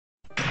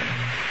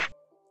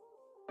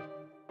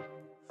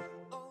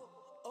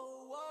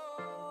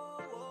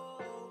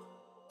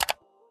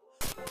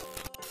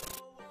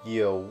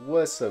Yo,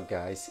 what's up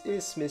guys?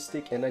 It's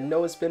Mystic, and I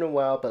know it's been a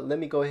while, but let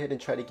me go ahead and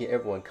try to get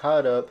everyone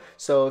caught up.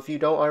 So if you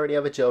don't already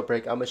have a jailbreak,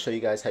 I'm going to show you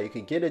guys how you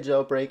can get a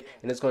jailbreak,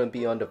 and it's going to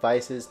be on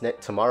devices.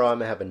 Tomorrow I'm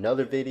going to have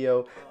another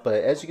video,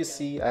 but as you can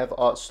see, I have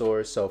alt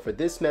store. So for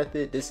this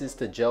method, this is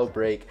to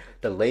jailbreak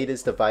the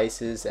latest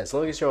devices, as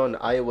long as you're on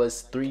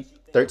iOS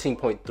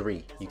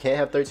 13.3. You can't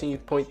have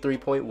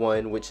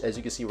 13.3.1, which as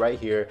you can see right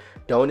here,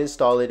 don't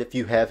install it if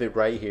you have it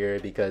right here,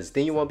 because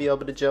then you won't be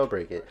able to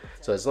jailbreak it.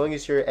 So as long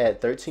as you're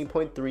at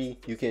 13.3,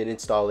 you can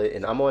install it.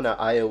 And I'm on the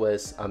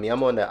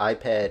I'm on the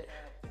iPad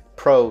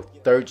Pro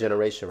 3rd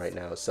generation right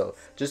now. So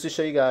just to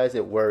show you guys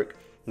it worked.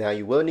 Now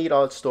you will need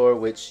alt store,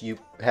 which you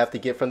have to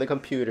get from the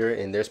computer,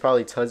 and there's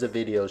probably tons of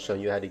videos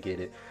showing you how to get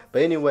it.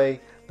 But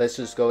anyway, let's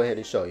just go ahead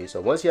and show you. So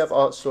once you have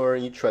alt store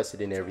and you trust it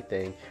and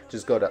everything,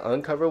 just go to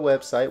Uncover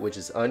website, which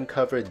is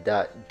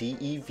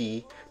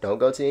uncover.dev. Don't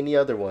go to any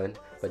other one,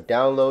 but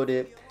download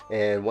it.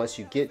 And once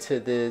you get to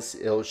this,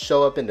 it'll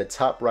show up in the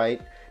top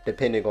right,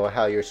 depending on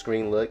how your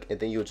screen look, and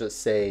then you'll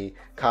just say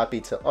copy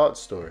to alt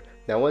store.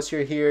 Now once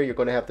you're here, you're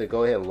going to have to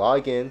go ahead and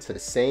log in to the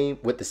same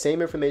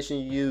information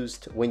you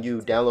used when you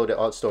downloaded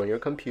alt store on your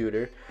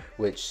computer,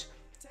 which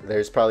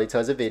there's probably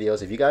tons of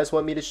videos. If you guys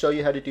want me to show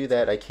you how to do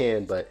that, I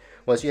can, but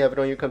once you have it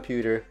on your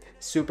computer,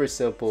 super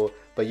simple.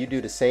 But you do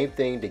the same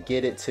thing to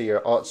get it to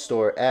your alt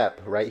store app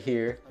right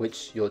here,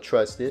 which you'll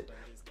trust it.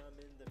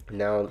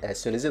 Now as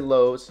soon as it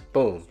loads,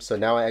 boom, so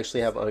now I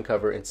actually have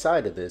Uncover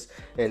inside of this,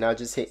 and I'll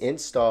just hit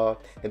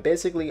install. And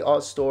basically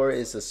alt store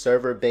is a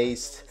server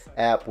based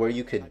app where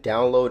you could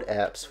download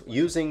apps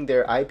using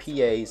their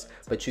IPAs,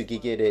 but you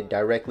could get it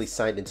directly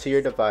signed into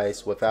your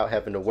device without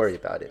having to worry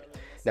about it.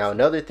 Now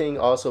another thing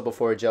also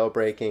before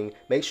jailbreaking,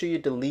 make sure you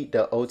delete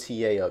the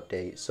OTA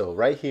update. So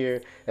right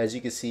here, as you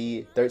can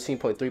see,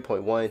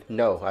 13.3.1,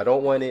 no, I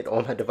don't want it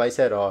on my device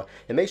at all.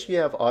 And make sure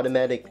you have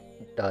automatic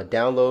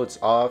downloads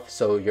off,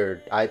 so your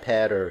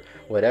iPad or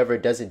whatever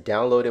doesn't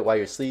download it while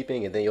you're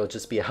sleeping, and then you'll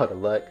just be out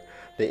of luck.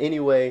 But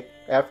anyway,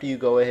 after you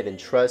go ahead and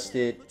trust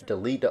it,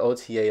 delete the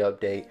OTA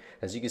update.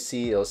 As you can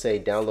see, it'll say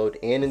download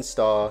and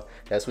install.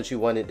 That's what you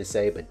wanted to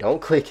say, but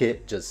don't click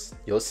it, just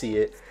you'll see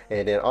it.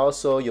 And then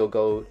also you'll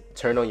go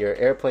turn on your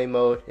airplane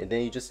mode, and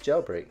then you just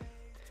jailbreak.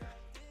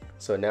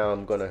 So now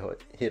I'm gonna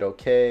hit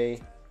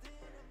OK,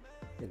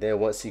 and then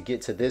once you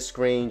get to this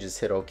screen, just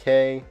hit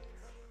OK.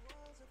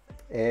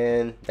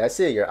 And that's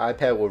it. Your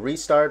iPad will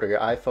restart, or your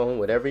iPhone,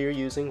 whatever you're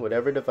using,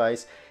 whatever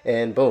device,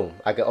 and boom,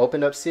 I can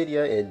open up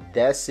Cydia, and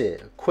that's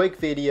it. Quick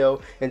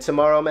video. And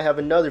tomorrow I'm gonna have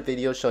another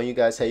video showing you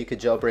guys how you could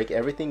jailbreak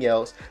everything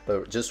else.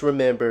 But just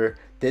remember,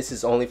 this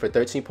is only for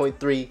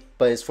 13.3,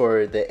 but it's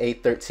for the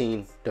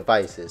A13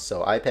 devices,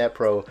 so iPad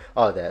Pro,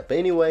 all that. But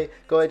anyway,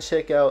 go ahead and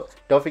check out.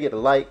 Don't forget to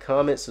like,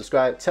 comment,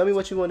 subscribe, tell me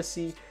what you want to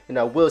see, and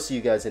I will see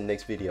you guys in the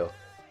next video.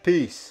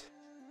 Peace.